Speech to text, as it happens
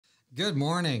Good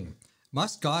morning.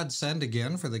 Must God send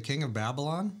again for the king of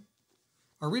Babylon?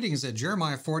 Our reading is at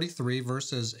Jeremiah 43,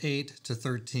 verses 8 to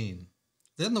 13.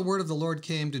 Then the word of the Lord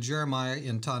came to Jeremiah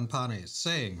in Tahpanhes,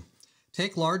 saying,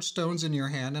 Take large stones in your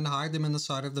hand and hide them in the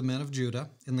sight of the men of Judah,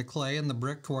 in the clay in the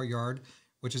brick courtyard,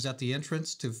 which is at the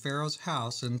entrance to Pharaoh's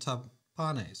house in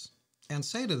Tahpanhes. And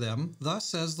say to them, Thus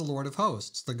says the Lord of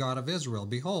hosts, the God of Israel,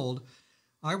 Behold,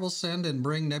 I will send and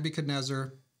bring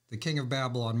Nebuchadnezzar, the king of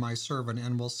Babylon, my servant,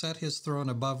 and will set his throne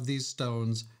above these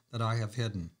stones that I have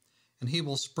hidden. And he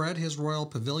will spread his royal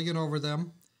pavilion over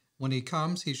them. When he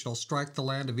comes, he shall strike the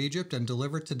land of Egypt and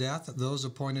deliver to death those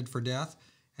appointed for death,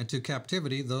 and to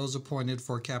captivity those appointed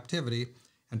for captivity,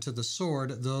 and to the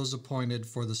sword those appointed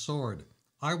for the sword.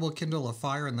 I will kindle a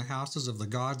fire in the houses of the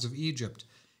gods of Egypt,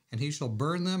 and he shall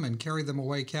burn them and carry them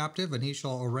away captive, and he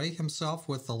shall array himself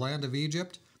with the land of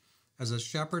Egypt, as a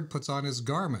shepherd puts on his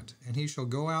garment, and he shall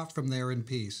go out from there in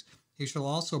peace. He shall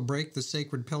also break the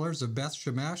sacred pillars of Beth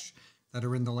Shemesh that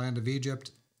are in the land of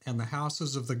Egypt, and the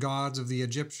houses of the gods of the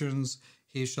Egyptians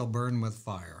he shall burn with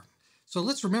fire. So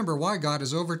let's remember why God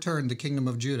has overturned the kingdom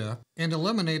of Judah and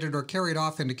eliminated or carried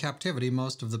off into captivity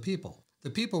most of the people. The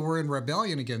people were in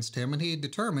rebellion against him, and he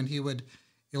determined he would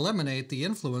eliminate the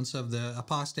influence of the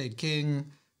apostate king,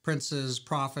 princes,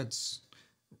 prophets,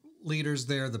 leaders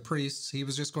there, the priests. He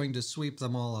was just going to sweep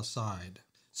them all aside.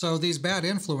 So these bad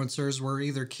influencers were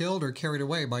either killed or carried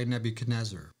away by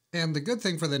Nebuchadnezzar. And the good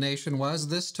thing for the nation was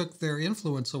this took their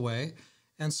influence away,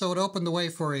 and so it opened the way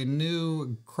for a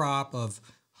new crop of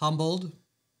humbled,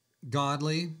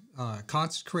 godly,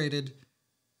 consecrated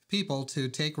people to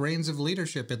take reins of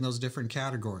leadership in those different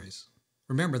categories.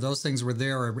 Remember, those things were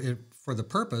there for the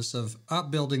purpose of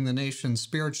upbuilding the nation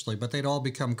spiritually, but they'd all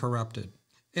become corrupted.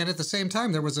 And at the same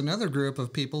time, there was another group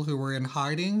of people who were in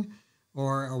hiding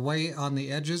or away on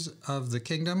the edges of the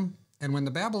kingdom. And when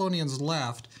the Babylonians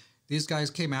left, these guys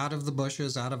came out of the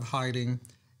bushes, out of hiding,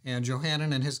 and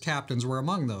Johanan and his captains were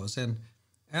among those. And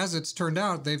as it's turned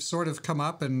out, they've sort of come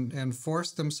up and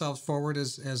forced themselves forward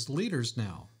as leaders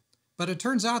now. But it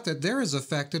turns out that they're as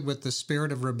affected with the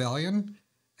spirit of rebellion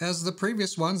as the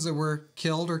previous ones that were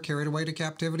killed or carried away to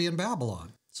captivity in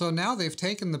Babylon. So now they've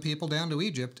taken the people down to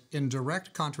Egypt in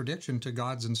direct contradiction to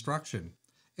God's instruction.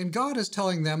 And God is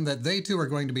telling them that they too are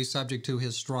going to be subject to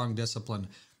his strong discipline.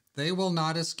 They will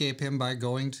not escape him by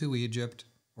going to Egypt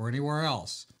or anywhere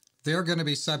else. They're going to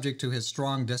be subject to his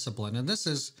strong discipline. And this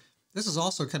is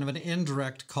also kind of an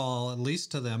indirect call, at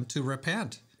least to them, to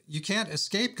repent. You can't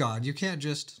escape God. You can't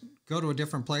just go to a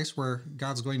different place where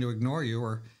God's going to ignore you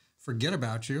or forget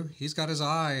about you. He's got his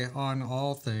eye on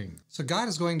all things. So God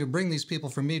is going to bring these people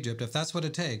from Egypt, if that's what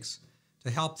it takes, to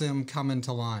help them come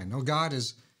into line. Oh, God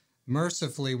is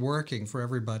mercifully working for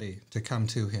everybody to come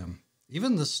to him,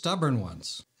 even the stubborn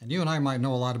ones. And you and I might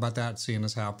know a lot about that, seeing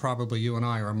as how probably you and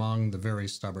I are among the very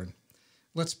stubborn.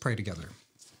 Let's pray together.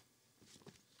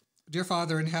 Dear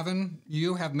Father in heaven,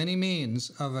 you have many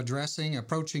means of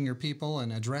approaching your people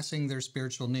and addressing their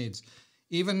spiritual needs,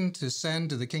 even to send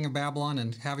to the king of Babylon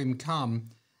and have him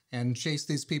come and chase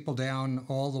these people down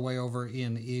all the way over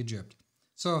in Egypt.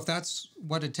 So if that's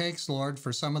what it takes, Lord,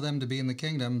 for some of them to be in the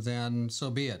kingdom, then so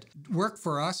be it. Work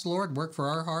for us, Lord. Work for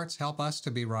our hearts. Help us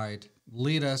to be right.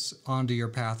 Lead us onto your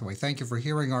pathway. Thank you for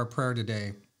hearing our prayer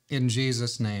today. In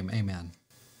Jesus' name, amen.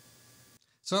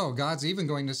 So God's even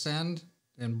going to send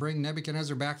and bring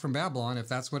Nebuchadnezzar back from Babylon, if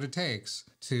that's what it takes,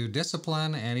 to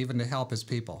discipline and even to help his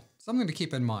people. Something to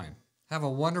keep in mind. Have a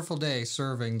wonderful day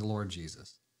serving the Lord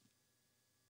Jesus.